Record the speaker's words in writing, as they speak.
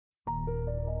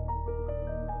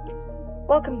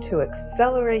Welcome to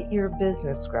Accelerate Your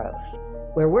Business Growth,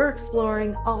 where we're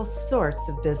exploring all sorts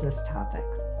of business topics.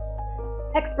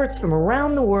 Experts from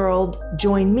around the world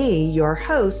join me, your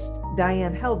host,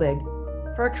 Diane Helbig,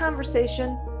 for a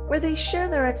conversation where they share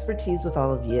their expertise with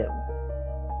all of you.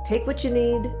 Take what you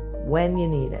need when you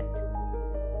need it.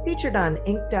 Featured on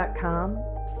Inc.com,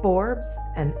 Forbes,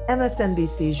 and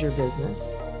MSNBC's Your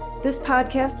Business, this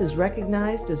podcast is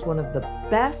recognized as one of the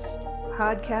best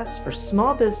podcasts for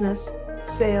small business,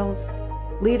 sales,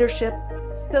 leadership,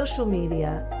 social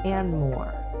media, and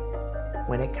more.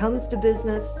 When it comes to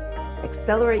business,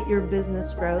 Accelerate Your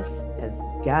Business Growth has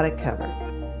got it covered.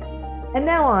 And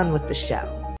now on with the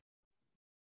show.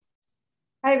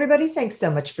 Hi, everybody. Thanks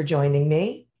so much for joining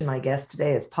me. My guest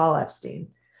today is Paul Epstein.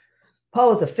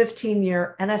 Paul is a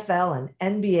 15-year NFL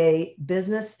and NBA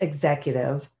business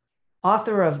executive,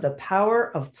 author of The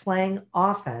Power of Playing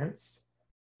Offense,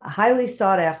 a highly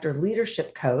sought-after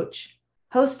leadership coach,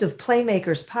 host of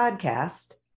Playmakers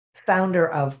Podcast, founder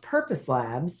of Purpose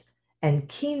Labs, and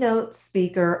keynote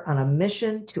speaker on a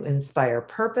mission to inspire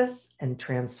purpose and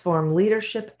transform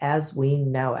leadership as we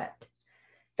know it.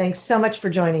 Thanks so much for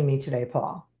joining me today,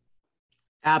 Paul.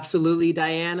 Absolutely,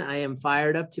 Diane. I am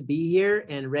fired up to be here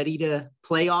and ready to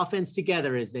play offense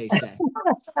together, as they say.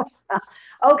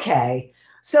 Okay.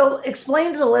 So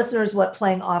explain to the listeners what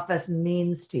playing offense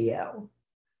means to you.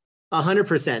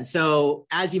 100%. So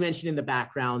as you mentioned in the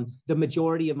background, the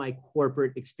majority of my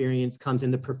corporate experience comes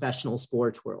in the professional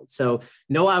sports world. So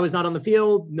no, I was not on the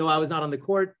field. No, I was not on the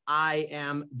court. I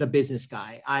am the business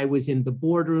guy. I was in the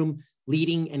boardroom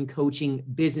leading and coaching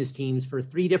business teams for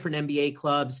 3 different NBA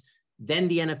clubs, then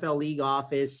the NFL league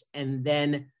office, and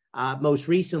then most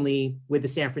recently with the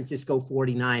San Francisco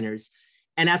 49ers.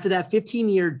 And after that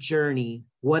 15-year journey,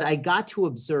 what I got to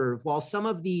observe, while some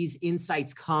of these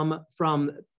insights come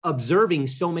from observing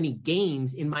so many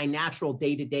games in my natural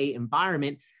day-to-day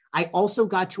environment, I also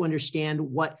got to understand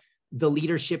what the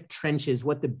leadership trenches,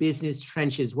 what the business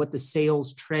trenches, what the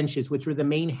sales trenches, which were the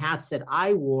main hats that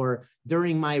I wore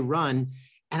during my run.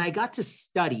 And I got to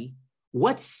study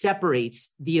what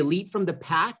separates the elite from the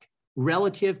pack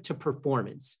relative to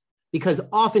performance. Because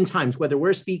oftentimes, whether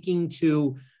we're speaking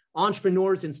to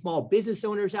entrepreneurs and small business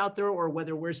owners out there, or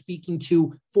whether we're speaking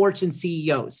to Fortune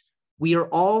CEOs, we are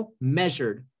all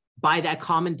measured by that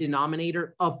common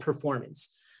denominator of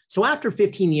performance. So after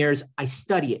 15 years, I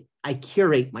study it. I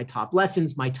curate my top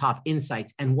lessons, my top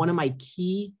insights. And one of my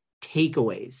key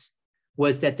takeaways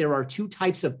was that there are 2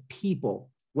 types of people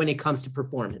when it comes to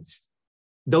performance: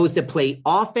 those that play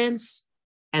offense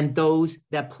and those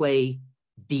that play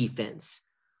defense.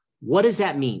 What does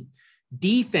that mean?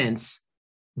 Defense,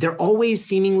 they're always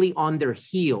seemingly on their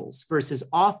heels, versus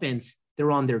offense, they're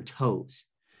on their toes.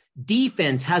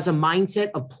 Defense has a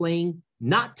mindset of playing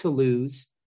not to lose,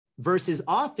 versus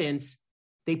offense,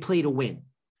 they play to win.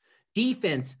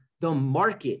 Defense, the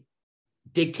market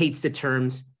dictates the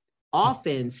terms.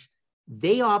 Offense,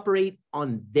 they operate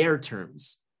on their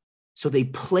terms. So they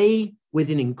play with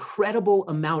an incredible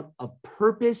amount of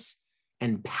purpose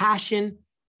and passion,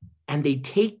 and they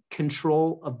take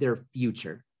control of their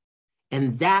future.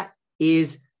 And that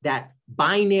is that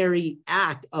binary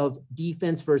act of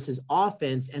defense versus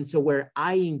offense. And so where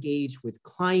I engage with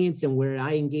clients and where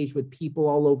I engage with people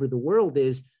all over the world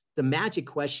is the magic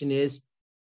question is,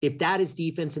 if that is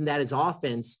defense and that is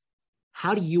offense,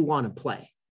 how do you want to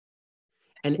play?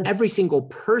 And every single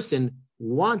person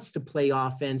wants to play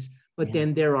offense, but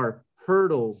then there are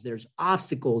hurdles, there's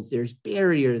obstacles, there's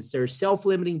barriers, there's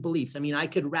self-limiting beliefs. I mean, I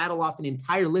could rattle off an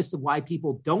entire list of why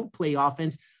people don't play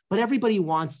offense, but everybody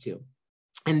wants to.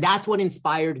 And that's what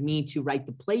inspired me to write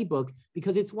the playbook,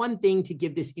 because it's one thing to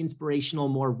give this inspirational,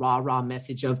 more rah-rah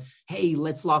message of, hey,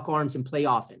 let's lock arms and play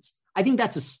offense. I think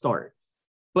that's a start,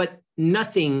 but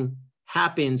nothing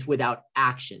happens without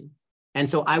action. And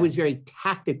so I was very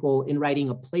tactical in writing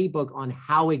a playbook on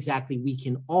how exactly we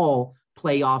can all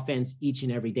play offense each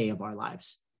and every day of our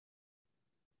lives.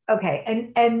 Okay.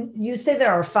 And you say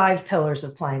there are 5 pillars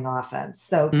of playing offense.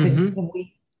 So can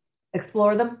we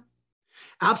explore them?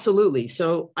 Absolutely.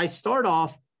 So I start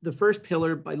off the first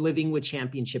pillar by living with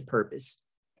championship purpose.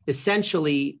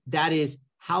 Essentially, that is,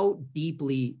 how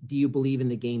deeply do you believe in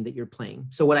the game that you're playing?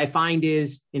 So what I find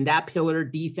is in that pillar,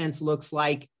 defense looks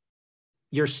like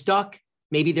you're stuck.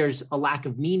 Maybe there's a lack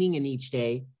of meaning in each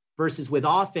day, versus with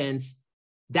offense,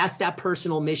 that's that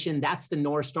personal mission. That's the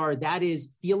North Star. That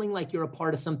is feeling like you're a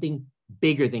part of something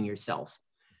bigger than yourself.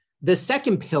 The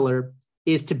second pillar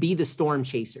is to be the storm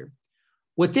chaser.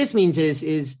 What this means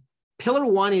is pillar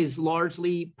 1 is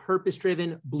largely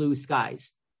purpose-driven, blue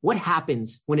skies. What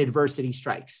happens when adversity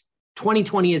strikes?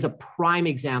 2020 is a prime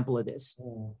example of this.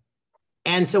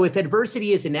 And so if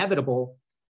adversity is inevitable,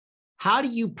 how do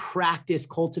you practice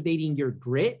cultivating your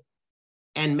grit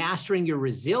and mastering your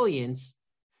resilience,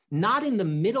 not in the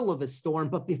middle of a storm,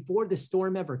 but before the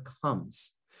storm ever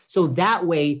comes? So that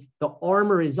way the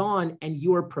armor is on and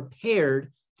you are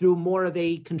prepared through more of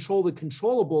a control the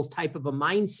controllables type of a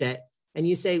mindset. And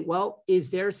you say, well,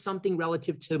 is there something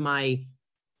relative to my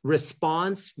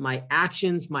response, my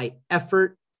actions, my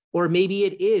effort, or maybe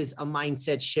it is a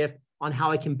mindset shift on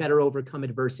how I can better overcome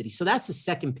adversity? So that's the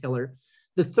second pillar.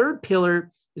 The third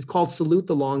pillar is called salute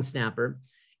the long snapper.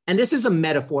 And this is a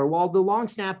metaphor. While the long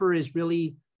snapper is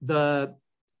really the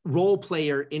role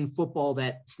player in football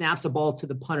that snaps a ball to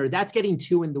the punter, that's getting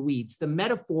too in the weeds. The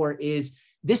metaphor is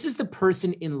this is the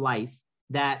person in life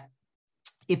that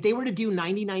if they were to do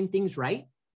 99 things right,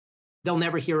 they'll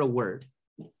never hear a word.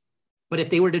 But if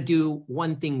they were to do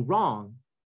one thing wrong,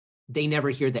 they never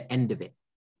hear the end of it.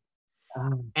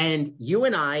 And you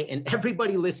and I and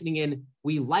everybody listening in,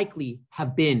 we likely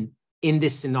have been in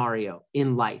this scenario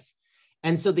in life.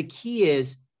 And so the key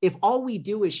is, if all we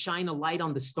do is shine a light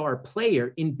on the star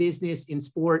player in business, in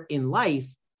sport, in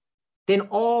life, then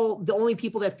the only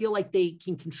people that feel like they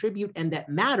can contribute and that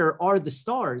matter are the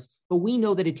stars. But we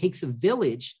know that it takes a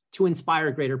village to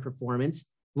inspire greater performance,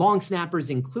 long snappers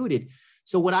included.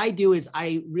 So what I do is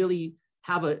I really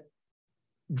have a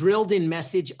drilled in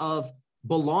message of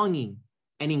belonging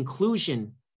and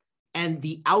inclusion. And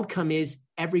the outcome is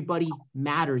everybody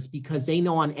matters because they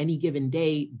know on any given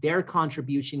day, their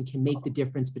contribution can make the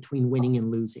difference between winning and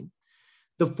losing.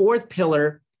 The fourth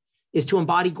pillar is to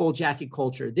embody gold jacket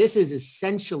culture. This is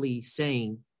essentially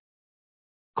saying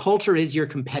culture is your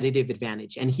competitive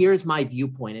advantage. And here's my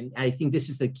viewpoint. And I think this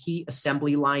is the key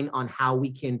assembly line on how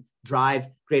we can drive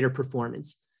greater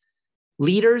performance.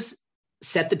 Leaders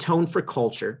set the tone for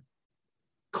culture.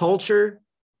 Culture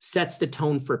sets the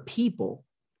tone for people.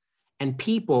 And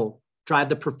people drive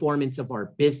the performance of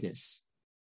our business.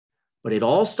 But it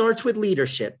all starts with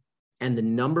leadership. And the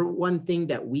number one thing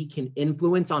that we can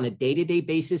influence on a day-to-day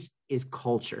basis is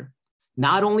culture.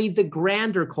 Not only the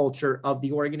grander culture of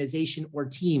the organization or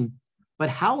team, but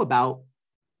how about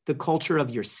the culture of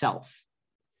yourself?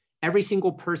 Every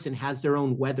single person has their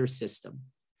own weather system.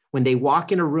 When they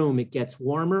walk in a room, it gets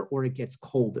warmer or it gets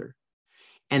colder.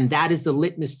 And that is the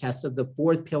litmus test of the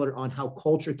fourth pillar on how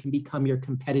culture can become your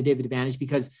competitive advantage,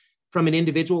 because from an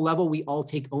individual level, we all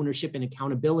take ownership and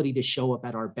accountability to show up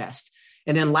at our best.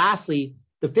 And then lastly,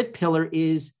 the fifth pillar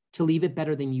is to leave it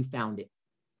better than you found it.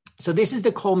 So this is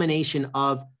the culmination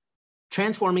of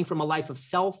transforming from a life of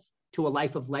self to a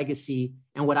life of legacy.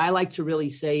 And what I like to really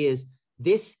say is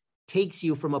this takes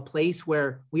you from a place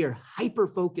where we are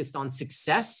hyper-focused on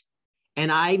success,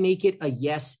 and I make it a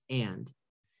yes and.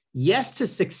 Yes to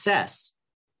success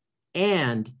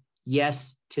and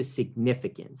yes to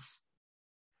significance.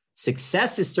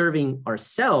 Success is serving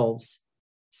ourselves.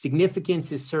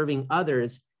 Significance is serving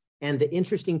others. And the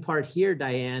interesting part here,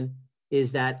 Diane,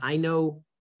 is that I know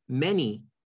many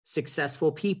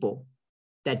successful people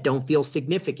that don't feel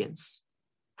significance.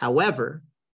 However,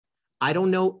 I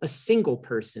don't know a single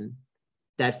person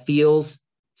that feels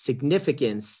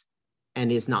significance and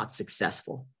is not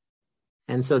successful.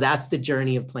 And so that's the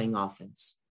journey of playing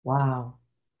offense. Wow.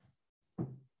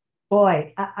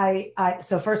 Boy,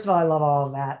 so first of all, I love all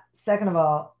of that. Second of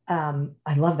all,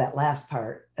 I love that last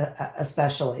part,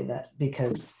 especially that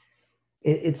because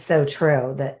it's so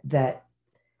true that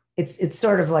it's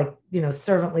sort of like,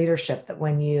 servant leadership, that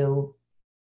when you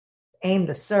aim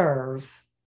to serve,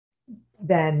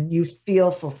 then you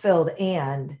feel fulfilled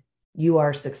and you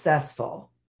are successful.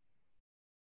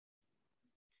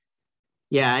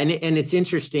 Yeah. And it's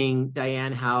interesting,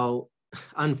 Diane, how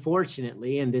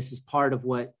unfortunately, and this is part of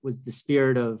what was the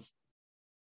spirit of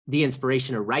the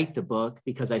inspiration to write the book,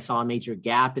 because I saw a major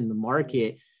gap in the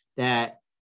market, that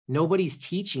nobody's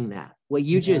teaching that. What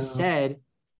you just said,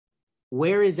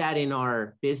 where is that in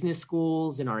our business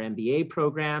schools, in our MBA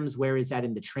programs? Where is that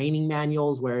in the training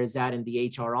manuals? Where is that in the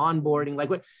HR onboarding?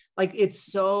 Like it's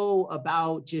so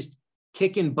about just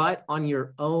kicking butt on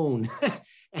your own.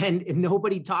 And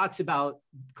nobody talks about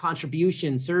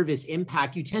contribution, service,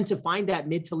 impact. You tend to find that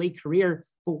mid to late career,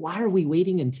 but why are we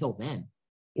waiting until then?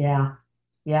 Yeah.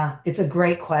 It's a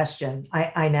great question.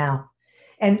 I know.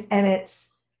 And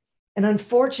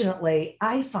unfortunately,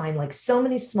 I find like so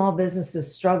many small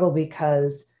businesses struggle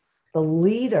because the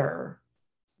leader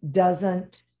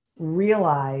doesn't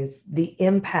realize the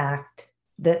impact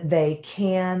that they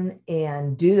can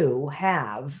and do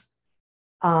have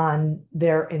on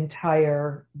their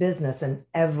entire business and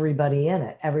everybody in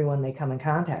it, everyone they come in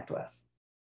contact with.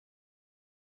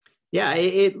 Yeah,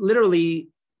 it literally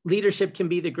leadership can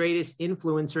be the greatest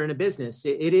influencer in a business.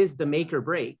 It is the make or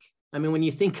break. I mean, when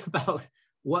you think about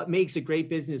what makes a great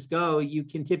business go, you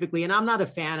can typically, and I'm not a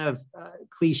fan of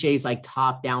cliches like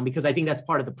top down, because I think that's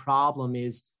part of the problem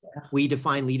is we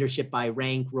define leadership by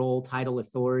rank, role, title,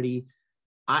 authority.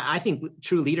 I think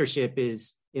true leadership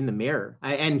is in the mirror.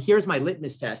 And here's my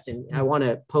litmus test. And I want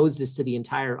to pose this to the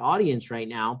entire audience right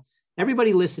now.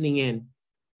 Everybody listening in,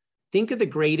 think of the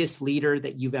greatest leader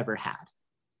that you've ever had.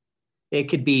 It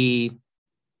could be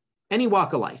any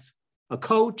walk of life, a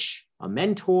coach, a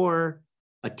mentor,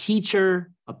 a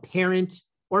teacher, a parent,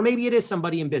 or maybe it is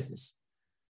somebody in business.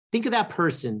 Think of that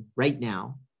person right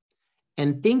now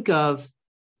and think of,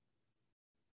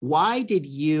 why did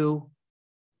you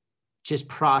just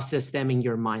process them in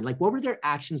your mind? Like, what were their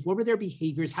actions? What were their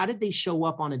behaviors? How did they show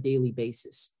up on a daily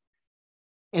basis?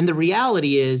 And the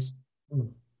reality is,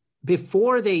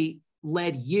 before they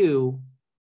led you,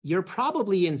 you're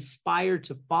probably inspired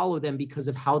to follow them because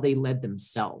of how they led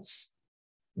themselves.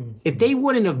 Mm-hmm. If they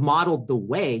wouldn't have modeled the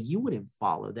way, you wouldn't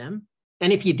follow them.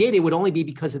 And if you did, it would only be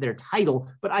because of their title.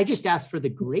 But I just asked for the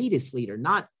greatest leader,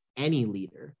 not any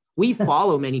leader. We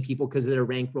follow many people because of their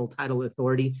rank, role, title,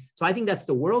 authority. So I think that's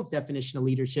the world's definition of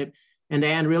leadership. And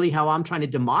Diane, really how I'm trying to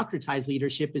democratize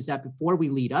leadership is that before we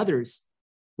lead others,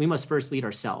 we must first lead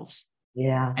ourselves.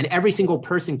 Yeah. And every single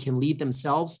person can lead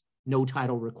themselves, no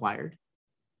title required.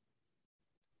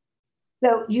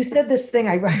 So you said this thing,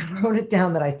 I wrote it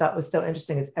down that I thought was so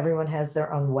interesting, is everyone has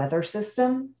their own weather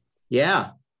system.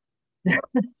 Yeah. I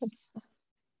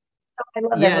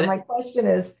love that. And my question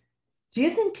is, do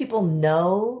you think people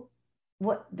know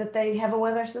that they have a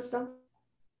weather system?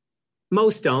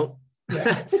 Most don't.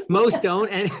 Yeah. Most don't.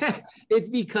 And it's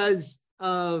because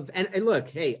of, and look,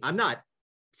 hey, I'm not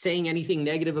saying anything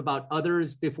negative about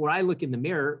others before I look in the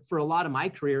mirror. For a lot of my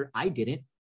career, I didn't.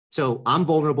 So I'm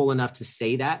vulnerable enough to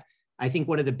say that. I think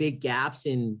one of the big gaps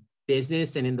in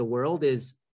business and in the world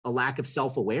is a lack of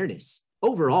self-awareness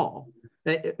overall.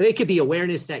 It could be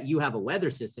awareness that you have a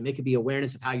weather system. It could be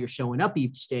awareness of how you're showing up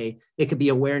each day. It could be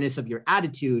awareness of your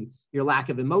attitude, your lack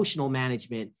of emotional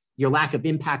management, your lack of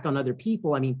impact on other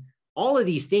people. I mean, all of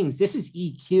these things, this is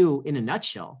EQ in a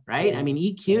nutshell, right? Yeah. I mean,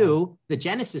 EQ, the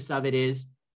genesis of it is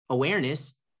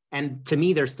awareness. And to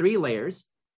me, there's 3 layers: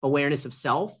 awareness of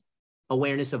self,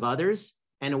 awareness of others,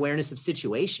 and awareness of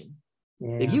situation.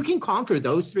 Yeah. If you can conquer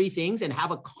those 3 things and have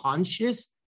a conscious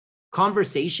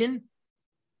conversation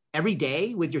every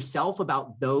day with yourself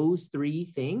about those 3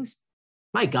 things,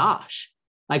 my gosh,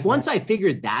 like once I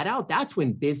figured that out, that's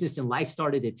when business and life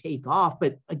started to take off.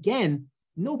 But again,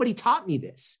 nobody taught me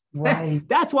this. Right.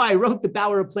 That's why I wrote The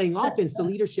Power of Playing Offense, the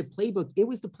leadership playbook. It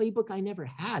was the playbook I never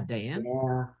had, Diane.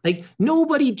 Yeah. Like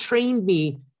nobody trained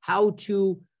me how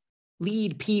to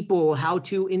lead people, how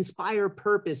to inspire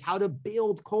purpose, how to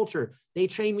build culture. They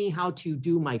trained me how to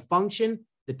do my function,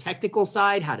 the technical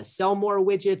side, how to sell more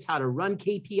widgets, how to run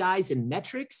KPIs and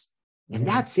metrics. And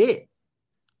that's it.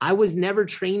 I was never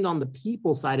trained on the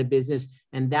people side of business.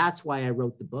 And that's why I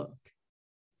wrote the book.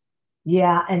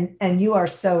 Yeah. And you are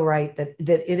so right that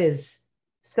it is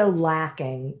so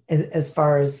lacking as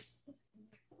far as,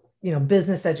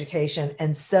 business education,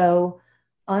 and so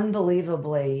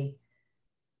unbelievably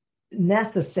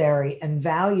necessary and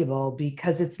valuable,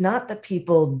 because it's not that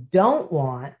people don't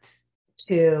want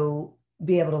to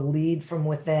be able to lead from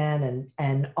within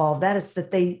and all that. It's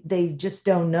that they just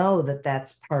don't know that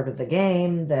that's part of the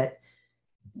game, that,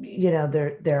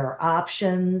 there are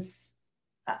options.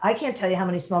 I can't tell you how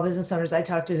many small business owners I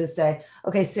talk to who say,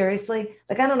 okay, seriously,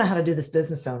 like, I don't know how to do this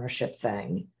business ownership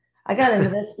thing. I got into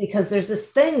this because there's this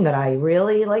thing that I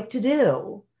really like to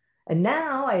do. And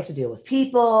now I have to deal with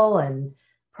people and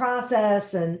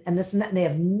process and this and that, and they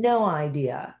have no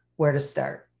idea where to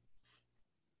start.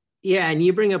 Yeah. And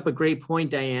you bring up a great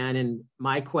point, Diane. And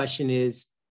my question is,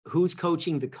 who's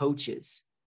coaching the coaches?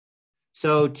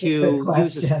 So to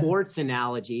use a sports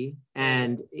analogy,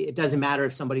 and it doesn't matter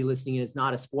if somebody listening is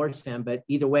not a sports fan, but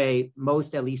either way,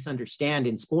 most at least understand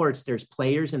in sports, there's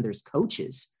players and there's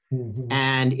coaches. Mm-hmm.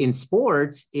 And in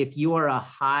sports, if you are a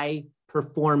high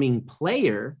performing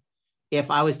player, if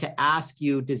I was to ask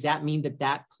you, does that mean that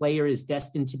that player is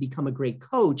destined to become a great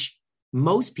coach?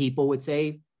 Most people would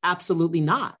say, absolutely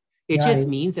not. It just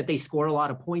means that they score a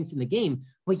lot of points in the game.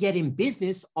 But yet in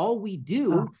business, all we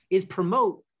do is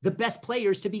promote the best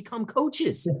players to become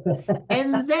coaches.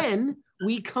 And then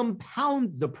we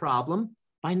compound the problem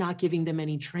by not giving them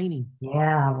any training.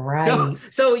 Yeah, right.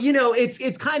 So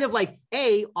it's kind of like,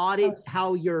 audit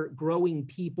how you're growing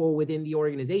people within the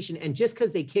organization. And just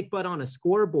because they kick butt on a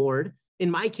scoreboard,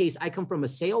 in my case, I come from a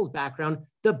sales background.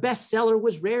 The best seller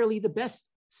was rarely the best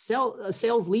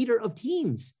sales leader of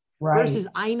teams. Right. Versus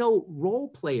I know role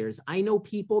players. I know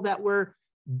people that were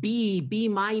B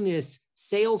minus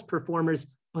sales performers,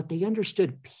 but they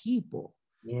understood people.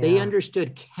 Yeah. They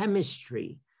understood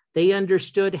chemistry. They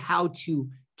understood how to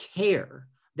care.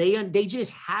 They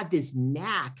just had this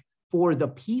knack for the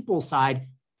people side.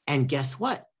 And guess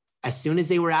what? As soon as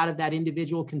they were out of that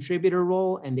individual contributor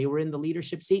role and they were in the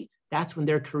leadership seat, that's when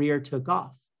their career took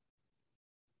off.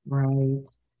 Right.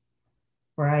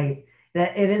 Right.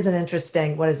 That it is an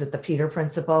interesting, what is it, the Peter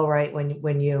principle, right?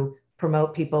 When you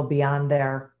promote people beyond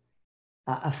their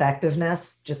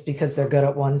effectiveness, just because they're good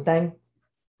at one thing.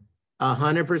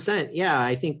 100%. Yeah.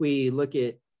 I think we look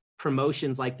at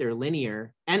promotions like they're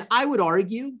linear. And I would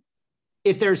argue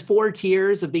if there's 4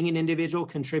 tiers of being an individual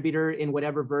contributor in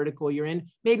whatever vertical you're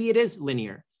in, maybe it is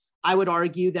linear. I would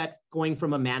argue that going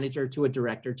from a manager to a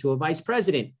director to a vice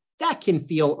president, that can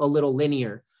feel a little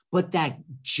linear, but that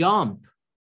jump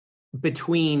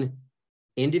between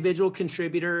individual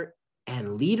contributor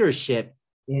and leadership,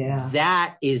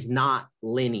 that is not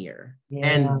linear.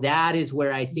 And that is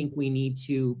where I think we need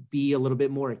to be a little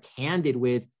bit more candid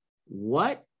with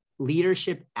what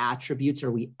leadership attributes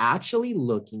are we actually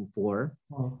looking for?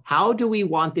 How do we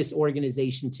want this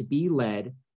organization to be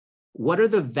led? What are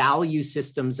the value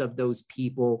systems of those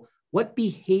people? What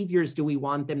behaviors do we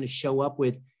want them to show up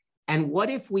with? And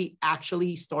what if we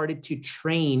actually started to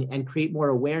train and create more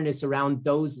awareness around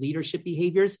those leadership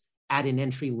behaviors at an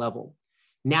entry level?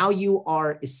 Now you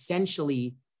are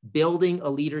essentially building a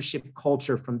leadership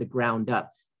culture from the ground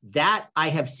up. That I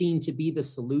have seen to be the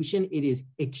solution. It is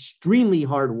extremely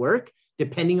hard work,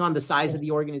 depending on the size of the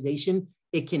organization.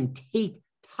 It can take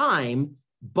time,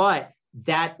 but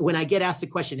that when I get asked the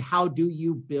question, how do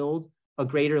you build a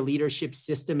greater leadership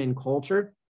system and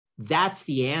culture? That's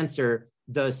the answer.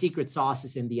 The secret sauce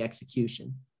is in the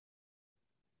execution.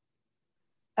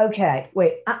 Okay,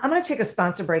 wait, I'm going to take a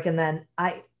sponsor break, and then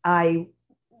I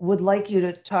would like you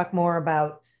to talk more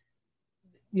about,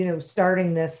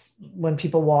 starting this when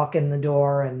people walk in the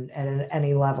door and at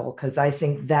any level, because I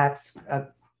think that's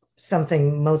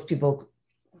something most people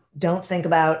don't think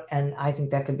about, and I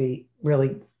think that could be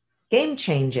really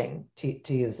game-changing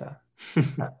to use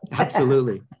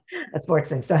Absolutely. a sports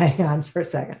thing. So hang on for a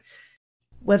second.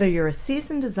 Whether you're a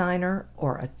seasoned designer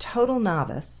or a total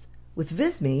novice, with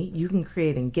Visme, you can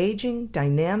create engaging,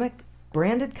 dynamic,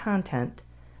 branded content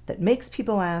that makes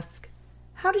people ask,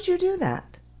 how did you do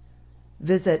that?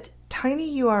 Visit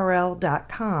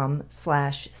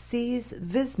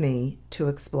tinyurl.com/seesvisme to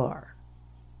explore.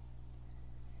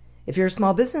 If you're a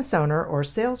small business owner or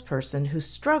salesperson who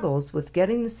struggles with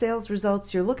getting the sales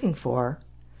results you're looking for,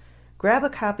 grab a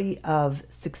copy of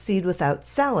Succeed Without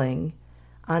Selling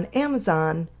on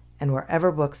Amazon and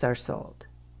wherever books are sold.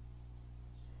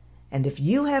 And if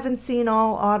you haven't seen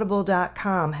all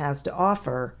Audible.com has to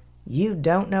offer, you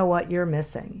don't know what you're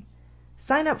missing.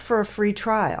 Sign up for a free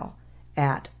trial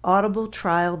at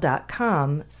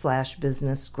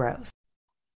audibletrial.com/businessgrowth.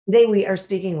 Today we are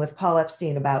speaking with Paul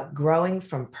Epstein about growing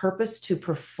from purpose to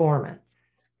performance.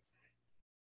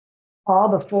 Paul,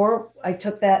 before I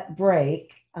took that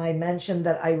break, I mentioned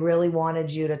that I really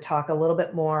wanted you to talk a little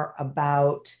bit more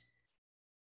about,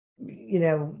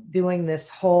 doing this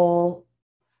whole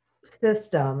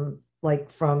system,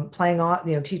 like from playing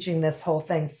on, teaching this whole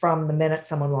thing from the minute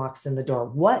someone walks in the door.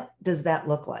 What does that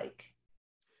look like?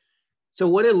 So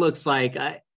what it looks like,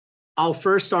 I'll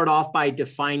first start off by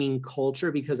defining culture,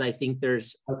 because I think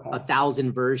there's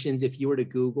 1,000 versions. If you were to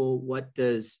Google, what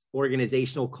does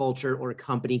organizational culture or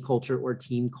company culture or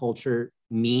team culture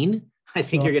mean? I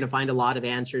think you're going to find a lot of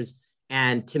answers.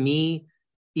 And to me,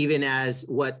 even as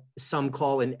what some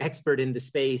call an expert in the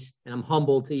space, and I'm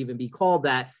humbled to even be called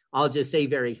that, I'll just say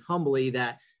very humbly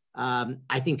that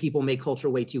I think people make culture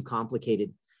way too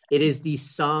complicated. It is the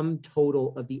sum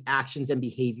total of the actions and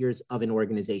behaviors of an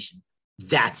organization.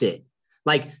 That's it.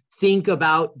 Like, think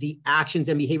about the actions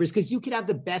and behaviors, because you could have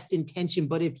the best intention,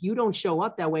 but if you don't show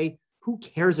up that way, who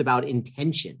cares about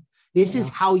intention? This is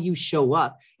how you show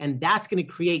up. And that's going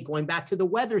to create, going back to the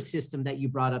weather system that you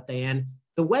brought up, Diane,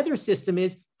 the weather system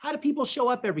is, how do people show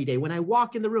up every day? When I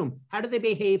walk in the room, how do they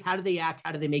behave? How do they act?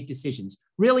 How do they make decisions?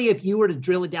 Really, if you were to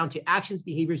drill it down to actions,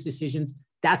 behaviors, decisions,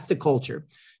 that's the culture.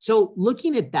 So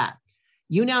looking at that,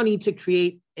 you now need to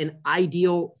create an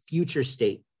ideal future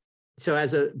state. So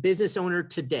as a business owner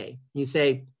today, you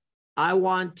say, I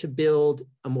want to build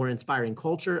a more inspiring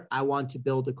culture. I want to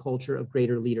build a culture of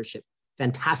greater leadership.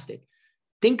 Fantastic.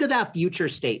 Think of that future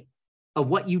state of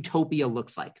what utopia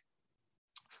looks like.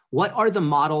 What are the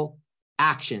model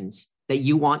actions that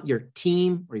you want your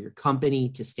team or your company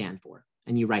to stand for?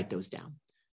 And you write those down.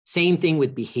 Same thing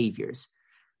with behaviors.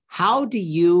 how do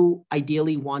you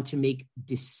ideally want to make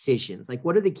decisions? Like,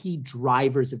 what are the key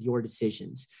drivers of your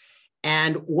decisions?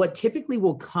 And what typically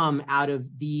will come out of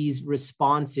these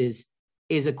responses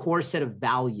is a core set of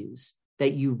values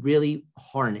that you really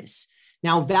harness.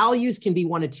 Now, values can be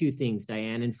one of two things,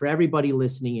 Diane, and for everybody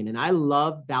listening in, and I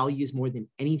love values more than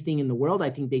anything in the world. I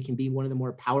think they can be one of the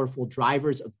more powerful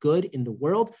drivers of good in the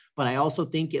world, but I also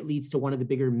think it leads to one of the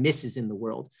bigger misses in the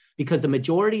world because the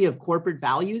majority of corporate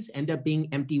values end up being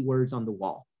empty words on the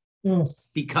wall.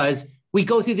 Because we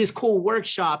go through this cool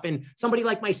workshop and somebody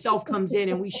like myself comes in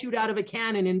and we shoot out of a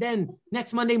cannon, and then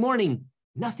next Monday morning,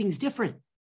 nothing's different.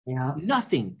 Yeah.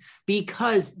 Nothing,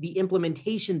 because the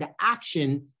implementation, the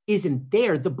action isn't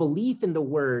there. The belief in the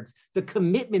words, the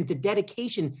commitment, the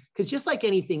dedication, because just like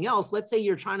anything else, let's say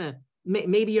you're trying to,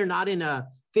 maybe you're not in a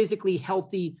physically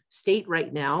healthy state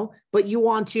right now, but you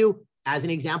want to, as an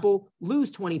example,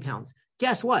 lose 20 pounds.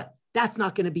 Guess what? That's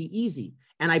not going to be easy.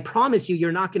 And I promise you,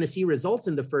 you're not going to see results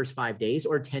in the first 5 days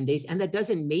or 10 days. And that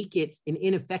doesn't make it an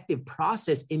ineffective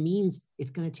process. It means it's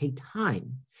going to take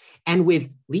time. And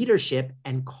with leadership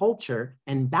and culture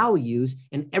and values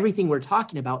and everything we're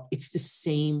talking about, it's the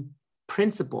same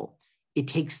principle. It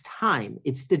takes time.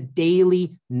 It's the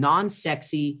daily,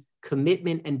 non-sexy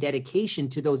commitment and dedication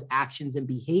to those actions and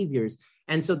behaviors.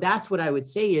 And so that's what I would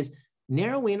say is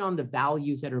narrow in on the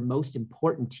values that are most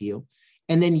important to you,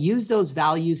 and then use those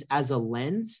values as a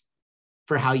lens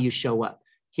for how you show up.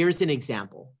 Here's an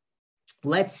example.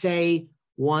 Let's say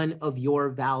one of your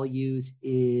values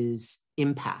is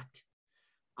impact.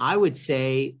 I would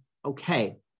say,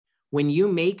 okay, when you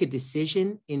make a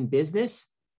decision in business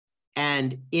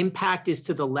and impact is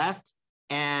to the left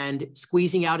and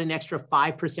squeezing out an extra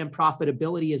 5%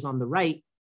 profitability is on the right,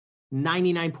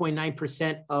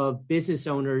 99.9% of business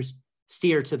owners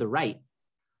steer to the right.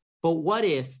 But what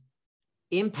if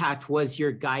impact was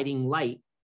your guiding light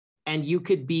and you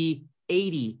could be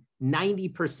 80,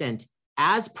 90%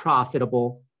 as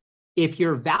profitable if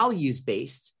you're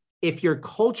values-based, if you're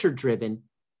culture-driven,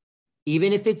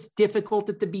 even if it's difficult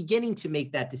at the beginning to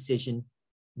make that decision,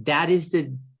 that is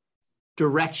the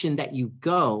direction that you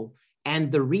go.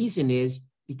 And the reason is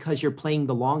because you're playing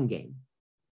the long game.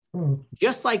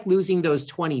 Just like losing those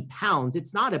 20 pounds,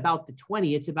 it's not about the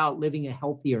 20, it's about living a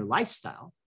healthier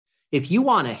lifestyle. If you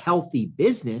want a healthy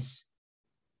business,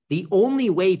 the only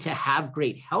way to have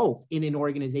great health in an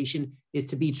organization is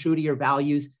to be true to your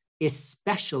values,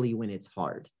 especially when it's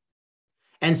hard.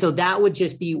 And so that would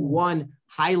just be one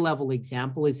high-level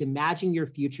example is imagine your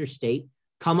future state,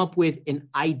 come up with an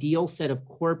ideal set of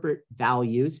corporate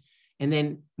values, and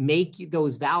then make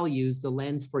those values the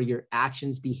lens for your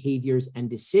actions, behaviors, and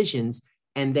decisions,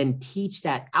 and then teach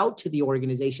that out to the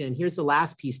organization. And here's the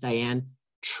last piece, Diane,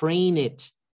 train it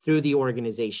through the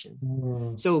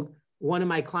organization. So one of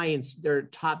my clients, their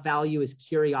top value is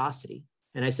curiosity.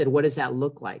 And I said, what does that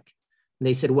look like? And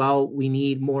they said, well, we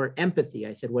need more empathy.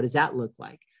 I said, what does that look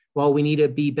like? Well, we need to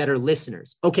be better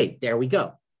listeners. Okay, there we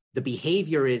go. The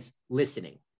behavior is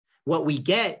listening. What we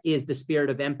get is the spirit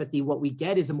of empathy. What we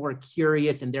get is a more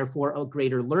curious and therefore a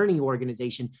greater learning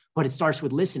organization, but it starts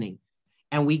with listening.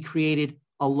 And we created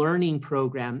a learning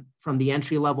program from the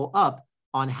entry level up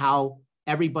on how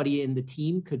everybody in the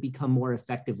team could become more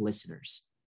effective listeners.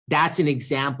 That's an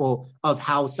example of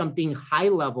how something high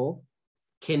level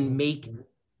can make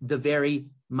the very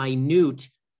minute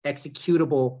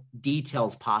executable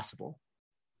details possible.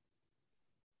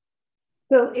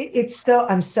 So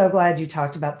I'm so glad you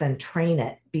talked about then train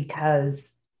it, because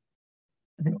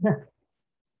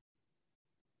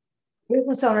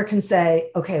business owner can say,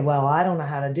 okay, well, I don't know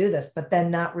how to do this, but then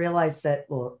not realize that,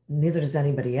 well, neither does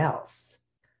anybody else.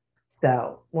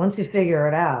 So once you figure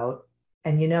it out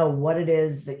and you know what it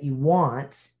is that you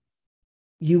want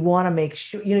to make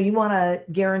sure, you want to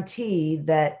guarantee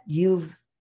that you've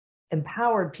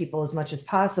empowered people as much as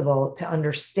possible to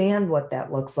understand what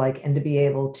that looks like and to be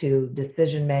able to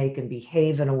decision make and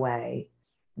behave in a way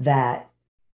that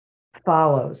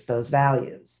follows those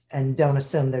values, and don't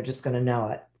assume they're just going to know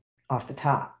it off the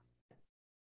top.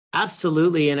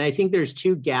 Absolutely. And I think there's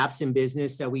two gaps in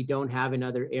business that we don't have in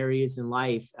other areas in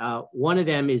life. One of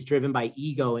them is driven by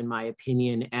ego, in my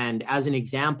opinion. And as an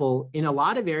example, in a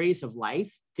lot of areas of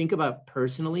life, think about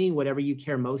personally, whatever you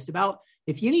care most about.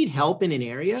 If you need help in an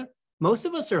area, most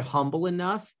of us are humble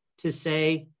enough to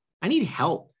say, I need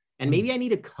help. And maybe I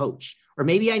need a coach, or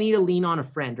maybe I need to lean on a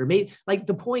friend, or maybe, like,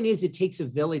 the point is it takes a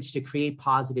village to create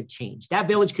positive change. That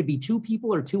village could be 2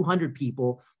 people or 200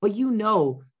 people, but you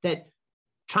know that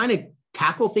trying to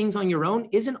tackle things on your own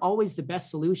isn't always the best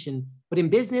solution. But in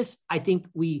business, I think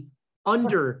we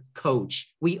under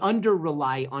coach. We under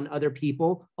rely on other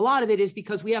people. A lot of it is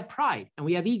because we have pride and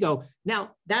we have ego.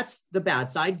 Now, that's the bad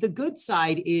side. The good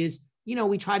side is,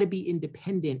 we try to be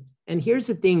independent. And here's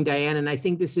the thing, Diane, and I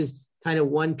think this is kind of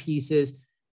one piece is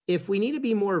if we need to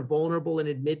be more vulnerable and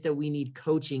admit that we need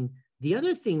coaching, the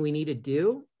other thing we need to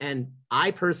do, and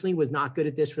I personally was not good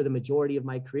at this for the majority of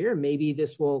my career, maybe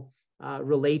this will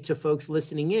relate to folks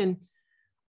listening in.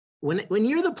 When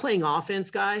you're the playing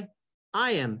offense guy,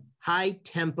 I am high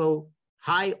tempo,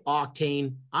 high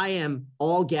octane. I am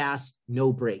all gas,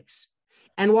 no brakes.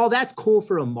 And while that's cool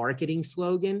for a marketing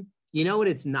slogan, you know what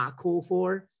it's not cool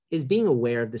for is being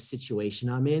aware of the situation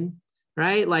I'm in,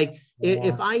 right? Like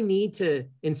if I need to,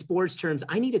 in sports terms,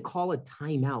 I need to call a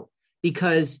timeout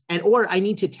or I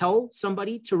need to tell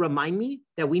somebody to remind me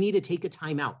that we need to take a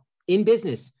timeout in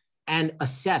business and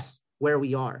assess where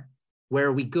we are. Where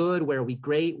are we good? Where are we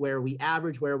great? Where are we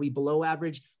average? Where are we below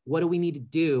average? What do we need to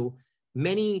do?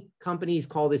 Many companies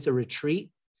call this a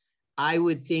retreat. I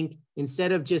would think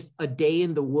instead of just a day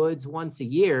in the woods once a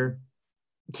year,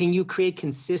 can you create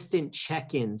consistent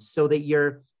check-ins so that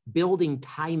you're building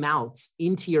timeouts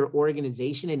into your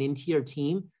organization and into your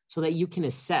team so that you can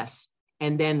assess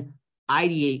and then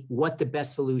ideate what the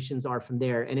best solutions are from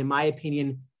there? And in my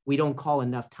opinion, we don't call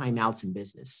enough timeouts in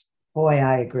business. Boy,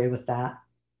 I agree with that.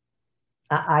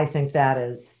 I think that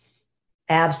is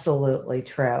absolutely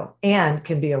true and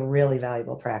can be a really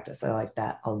valuable practice. I like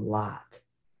that a lot.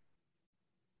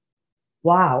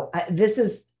 Wow. This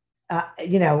is,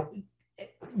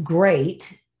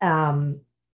 great. And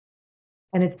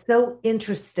it's so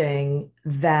interesting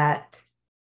that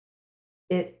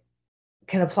it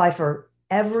can apply for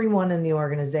everyone in the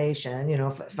organization,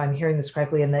 if I'm hearing this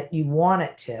correctly, and that you want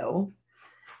it to,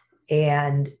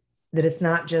 and that it's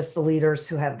not just the leaders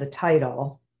who have the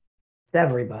title, it's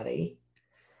everybody.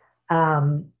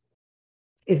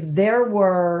 If there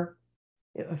was,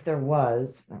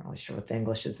 I'm not really sure what the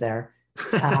English is there.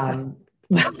 So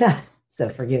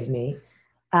forgive me.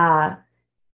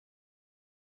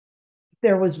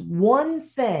 There was one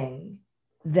thing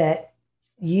that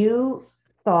you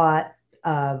thought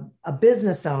a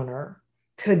business owner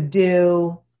could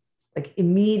do like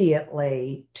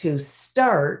immediately to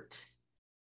start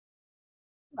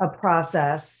a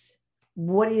process.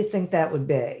 What do you think that would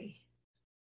be?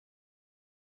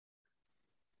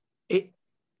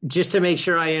 Just to make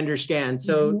sure I understand.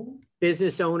 So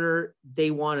business owner, they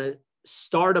want to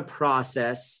start a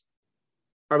process.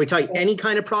 Are we talking any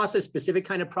kind of process, specific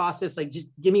kind of process? Like just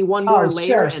give me one more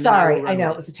layer. Sure. Sorry. I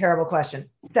know it was a terrible question.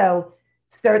 So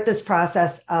start this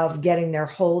process of getting their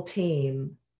whole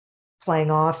team playing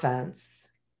offense.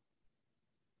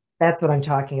 That's what I'm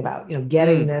talking about.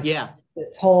 Getting this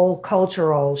whole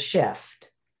cultural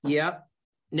shift. Yep.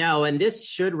 No, and this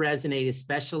should resonate,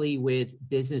 especially with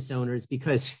business owners,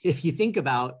 because if you think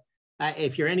about,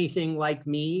 if you're anything like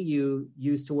me, you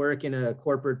used to work in a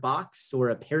corporate box or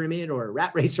a pyramid or a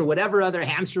rat race or whatever other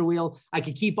hamster wheel. I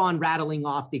could keep on rattling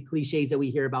off the cliches that we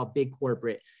hear about big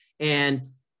corporate. And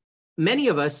many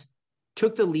of us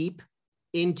took the leap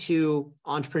into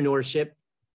entrepreneurship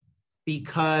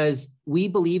because we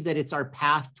believe that it's our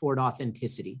path toward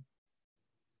authenticity.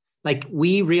 Like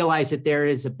we realize that there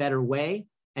is a better way,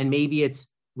 and maybe it's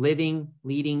living,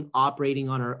 leading, operating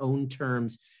on our own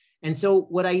terms. And so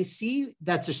what I see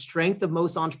that's a strength of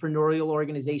most entrepreneurial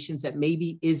organizations that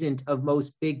maybe isn't of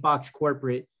most big box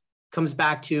corporate comes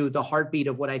back to the heartbeat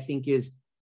of what I think is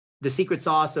the secret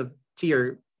sauce to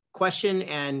your question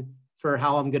and for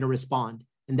how I'm going to respond.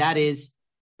 And that is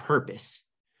purpose.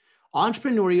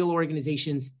 Entrepreneurial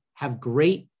organizations have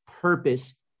great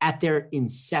purpose at their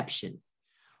inception.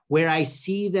 Where I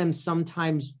see them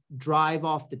sometimes drive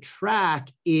off the track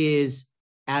is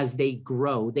as they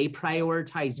grow. They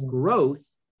prioritize growth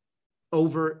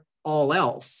over all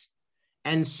else.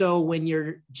 And so when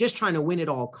you're just trying to win at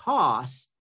all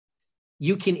costs,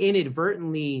 you can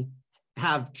inadvertently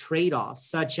have trade-offs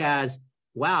such as,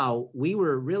 wow, we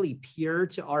were really pure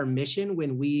to our mission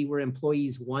when we were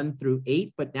employees 1 through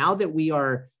 8, but now that we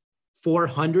are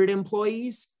 400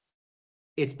 employees,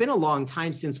 it's been a long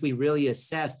time since we really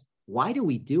assessed, why do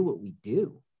we do what we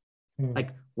do?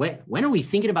 Like, when are we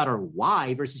thinking about our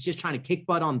why versus just trying to kick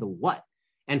butt on the what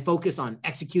and focus on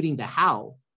executing the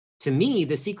how? To me,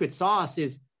 the secret sauce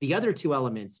is the other two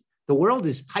elements. The world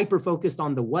is hyper-focused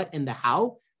on the what and the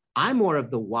how. I'm more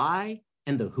of the why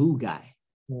and the who guy.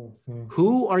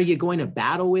 Who are you going to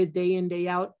battle with day in, day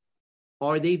out?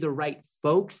 Are they the right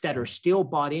folks that are still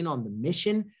bought in on the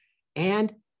mission?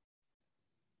 And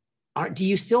do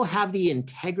you still have the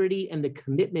integrity and the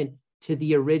commitment to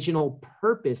the original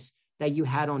purpose that you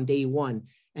had on day one?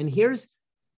 And here's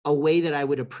a way that I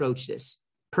would approach this.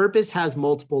 Purpose has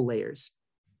multiple layers: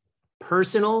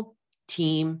 personal,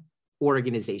 team,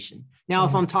 organization. Now,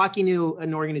 if I'm talking to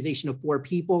an organization of 4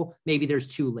 people, maybe there's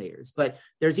 2 layers, but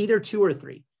there's either 2 or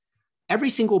 3. Every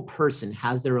single person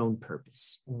has their own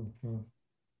purpose.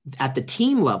 At the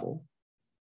team level,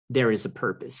 there is a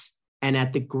purpose. And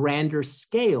at the grander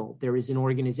scale, there is an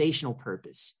organizational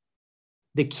purpose.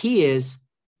 The key is,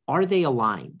 are they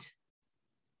aligned?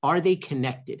 Are they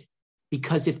connected?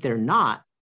 Because if they're not,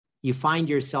 you find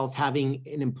yourself having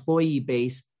an employee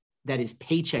base that is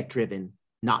paycheck driven,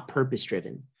 not purpose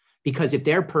driven. Because if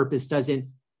their purpose doesn't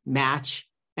match,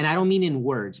 and I don't mean in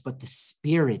words, but the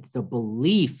spirit, the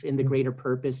belief in the greater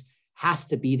purpose has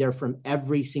to be there from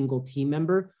every single team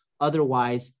member.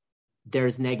 Otherwise,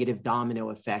 there's negative domino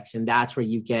effects. And that's where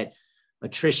you get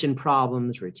attrition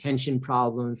problems, retention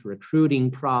problems,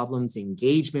 recruiting problems,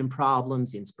 engagement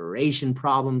problems, inspiration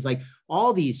problems. Like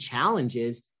all these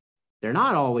challenges, they're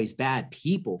not always bad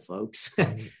people, folks.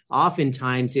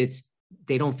 Oftentimes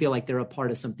they don't feel like they're a part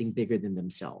of something bigger than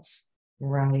themselves.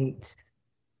 Right.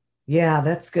 Yeah,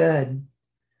 that's good.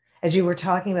 As you were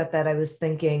talking about that, I was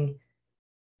thinking,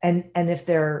 and if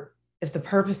the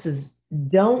purposes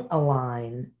don't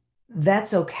align,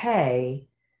 that's okay.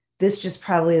 This just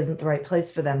probably isn't the right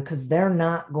place for them because they're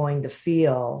not going to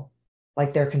feel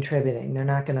like they're contributing. They're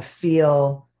not going to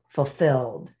feel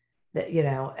fulfilled. That, you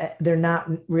know, they're not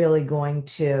really going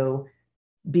to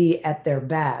be at their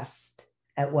best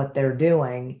at what they're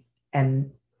doing.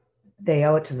 And they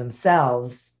owe it to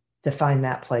themselves to find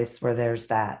that place where there's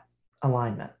that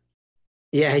alignment.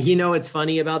 Yeah, you know what's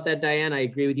funny about that, Diane? I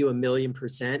agree with you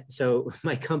 1,000,000%. So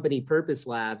my company, Purpose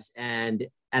Labs, and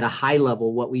at a high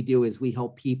level, what we do is we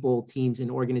help people, teams, and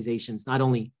organizations not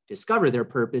only discover their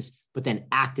purpose, but then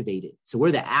activate it. So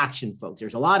we're the action folks.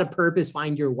 There's a lot of purpose,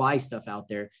 find your why stuff out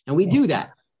there, and we do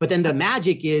that. But then the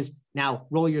magic is now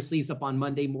roll your sleeves up on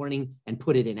Monday morning and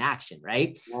put it in action,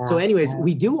 right? Yeah. So anyways,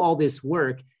 we do all this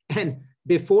work. And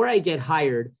before I get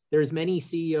hired, there's many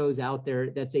CEOs out there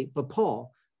that say, but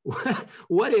Paul,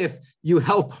 what if you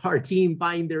help our team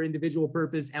find their individual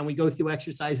purpose and we go through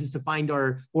exercises to find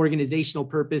our organizational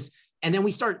purpose, and then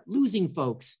we start losing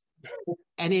folks?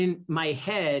 And in my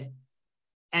head,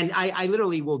 and I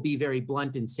literally will be very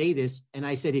blunt and say this, and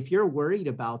I said, if you're worried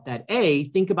about that,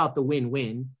 think about the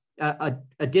win-win.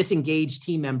 A disengaged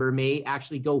team member may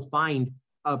actually go find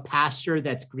a pasture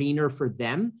that's greener for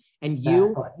them, and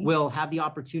you will have the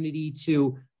opportunity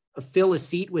to fill a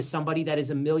seat with somebody that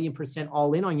is 1,000,000%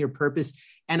 all in on your purpose.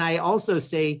 And I also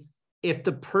say, if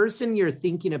the person you're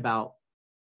thinking about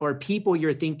or people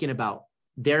you're thinking about,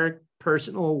 their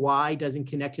personal why doesn't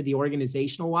connect to the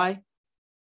organizational why,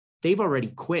 they've already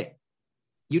quit.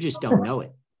 You just don't know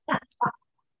it.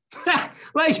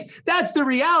 Like, that's the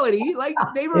reality. Like,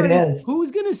 they've already,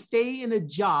 who's going to stay in a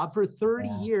job for 30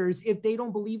 years if they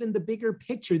don't believe in the bigger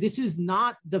picture? This is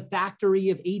not the factory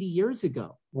of 80 years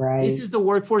ago. Right. This is the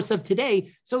workforce of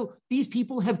today. So these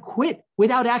people have quit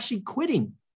without actually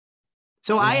quitting.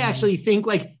 So I actually think,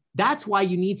 like, that's why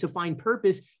you need to find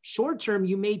purpose. Short term,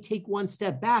 you may take one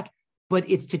step back, but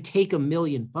it's to take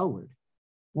 1,000,000 forward.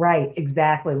 Right.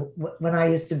 Exactly. When I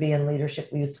used to be in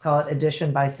leadership, we used to call it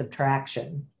addition by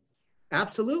subtraction.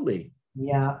 Absolutely.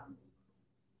 Yeah.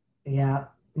 Yeah.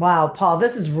 Wow, Paul,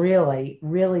 this is really,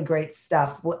 really great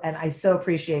stuff. And I so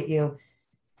appreciate you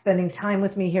spending time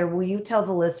with me here. Will you tell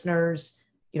the listeners,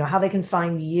 how they can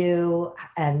find you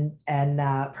and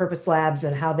Purpose Labs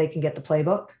and how they can get the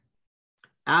playbook?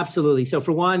 Absolutely. So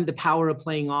for one, The Power of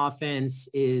Playing Offense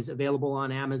is available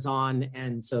on Amazon.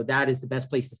 And so that is the best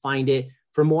place to find it.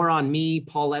 For more on me,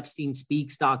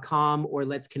 paulepsteinspeaks.com, or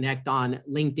let's connect on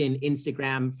LinkedIn,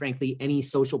 Instagram, frankly, any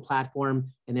social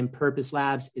platform. And then Purpose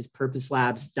Labs is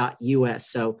purposelabs.us.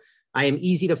 So I am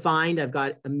easy to find. I've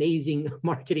got amazing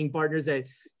marketing partners that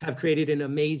have created an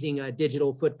amazing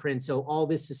digital footprint. So all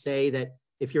this to say that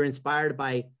if you're inspired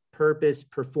by purpose,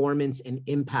 performance, and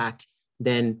impact,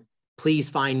 then please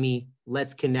find me.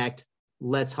 Let's connect.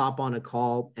 Let's hop on a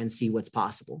call and see what's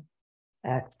possible.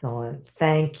 Excellent.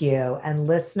 Thank you. And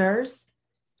listeners,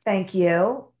 thank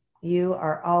you. You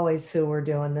are always who we're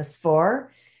doing this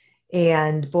for.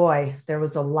 And boy, there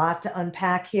was a lot to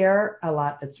unpack here, a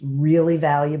lot that's really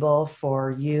valuable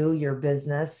for you, your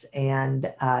business,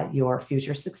 and your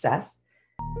future success.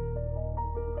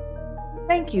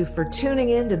 Thank you for tuning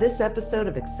in to this episode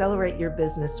of Accelerate Your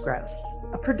Business Growth,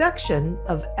 a production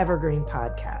of Evergreen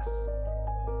Podcasts.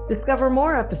 Discover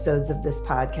more episodes of this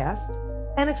podcast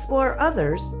and explore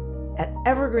others at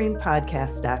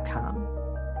evergreenpodcast.com.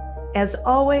 As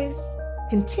always,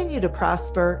 continue to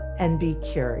prosper and be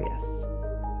curious.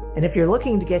 And if you're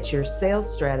looking to get your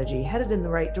sales strategy headed in the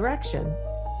right direction,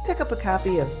 pick up a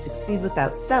copy of Succeed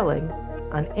Without Selling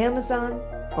on Amazon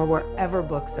or wherever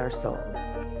books are sold.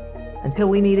 Until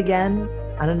we meet again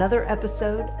on another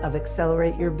episode of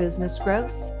Accelerate Your Business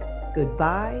Growth,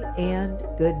 goodbye and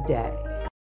good day.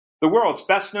 The world's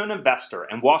best-known investor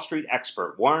and Wall Street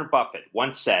expert Warren Buffett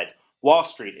once said, "Wall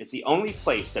Street is the only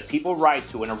place that people ride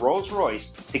to in a Rolls-Royce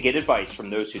to get advice from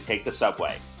those who take the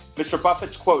subway." Mr.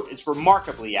 Buffett's quote is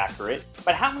remarkably accurate,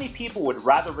 but how many people would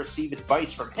rather receive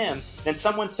advice from him than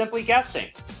someone simply guessing?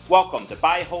 Welcome to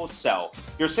Buy, Hold, Sell,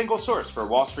 your single source for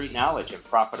Wall Street knowledge and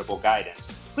profitable guidance.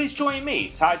 Please join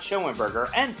me, Todd Schoenberger,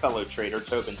 and fellow trader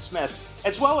Tobin Smith,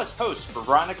 as well as host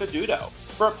Veronica Dudo,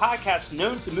 for a podcast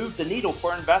known to move the needle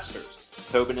for investors.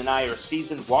 Tobin and I are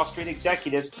seasoned Wall Street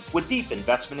executives with deep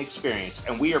investment experience,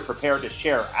 and we are prepared to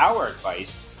share our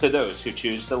advice to those who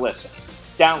choose to listen.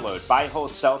 Download Buy,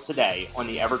 Hold, Sell today on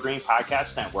the Evergreen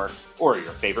Podcast Network or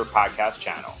your favorite podcast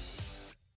channel.